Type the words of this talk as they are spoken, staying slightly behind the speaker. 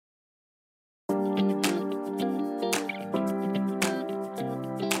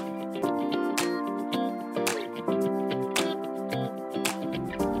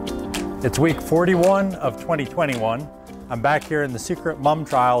It's week 41 of 2021. I'm back here in the Secret Mum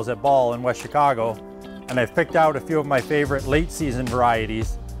Trials at Ball in West Chicago, and I've picked out a few of my favorite late season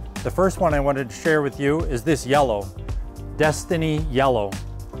varieties. The first one I wanted to share with you is this yellow, Destiny Yellow.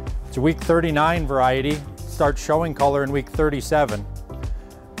 It's a week 39 variety, starts showing color in week 37.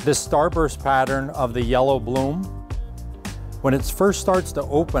 This starburst pattern of the yellow bloom, when it first starts to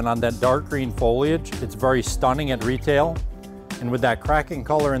open on that dark green foliage, it's very stunning at retail. And with that cracking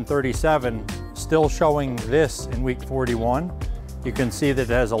color in 37, still showing this in week 41, you can see that it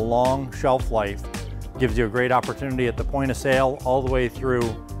has a long shelf life. Gives you a great opportunity at the point of sale all the way through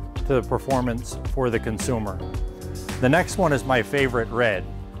to the performance for the consumer. The next one is my favorite red,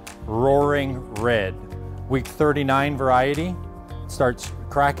 Roaring Red. Week 39 variety, starts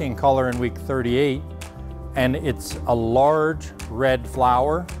cracking color in week 38, and it's a large red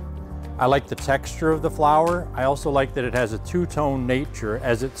flower. I like the texture of the flower. I also like that it has a two-tone nature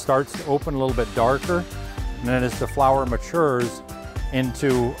as it starts to open a little bit darker, and then as the flower matures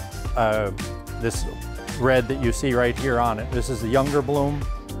into this red that you see right here on it. This is the younger bloom,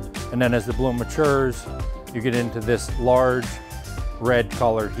 and then as the bloom matures, you get into this large red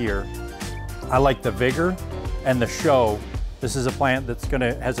color here. I like the vigor and the show. This is a plant that's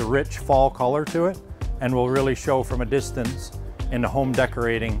has a rich fall color to it and will really show from a distance in the home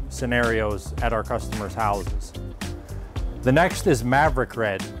decorating scenarios at our customers' houses. The next is Maverick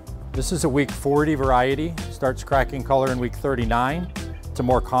Red. This is a week 40 variety, starts cracking color in week 39. It's a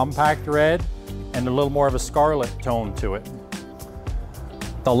more compact red and a little more of a scarlet tone to it.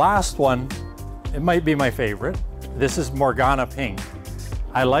 The last one, it might be my favorite. This is Morgana Pink.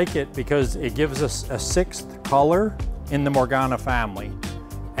 I like it because it gives us a sixth color in the Morgana family.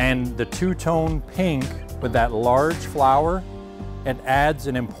 And the two-tone pink with that large flower, it adds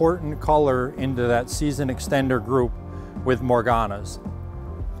an important color into that season extender group with Morganas.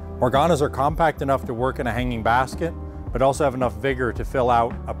 Morganas are compact enough to work in a hanging basket, but also have enough vigor to fill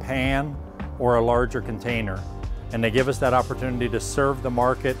out a pan or a larger container. And they give us that opportunity to serve the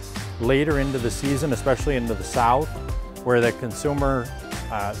market later into the season, especially into the South, where the consumer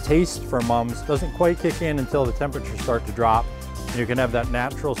taste for mums doesn't quite kick in until the temperatures start to drop. You can have that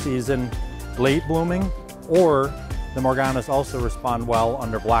natural season late blooming, or the Morganas also respond well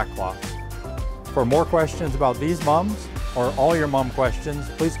under black cloth. For more questions about these mums or all your mum questions,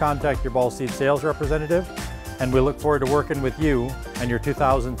 please contact your Ball Seed sales representative, and we look forward to working with you and your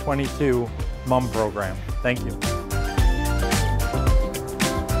 2022 mum program. Thank you.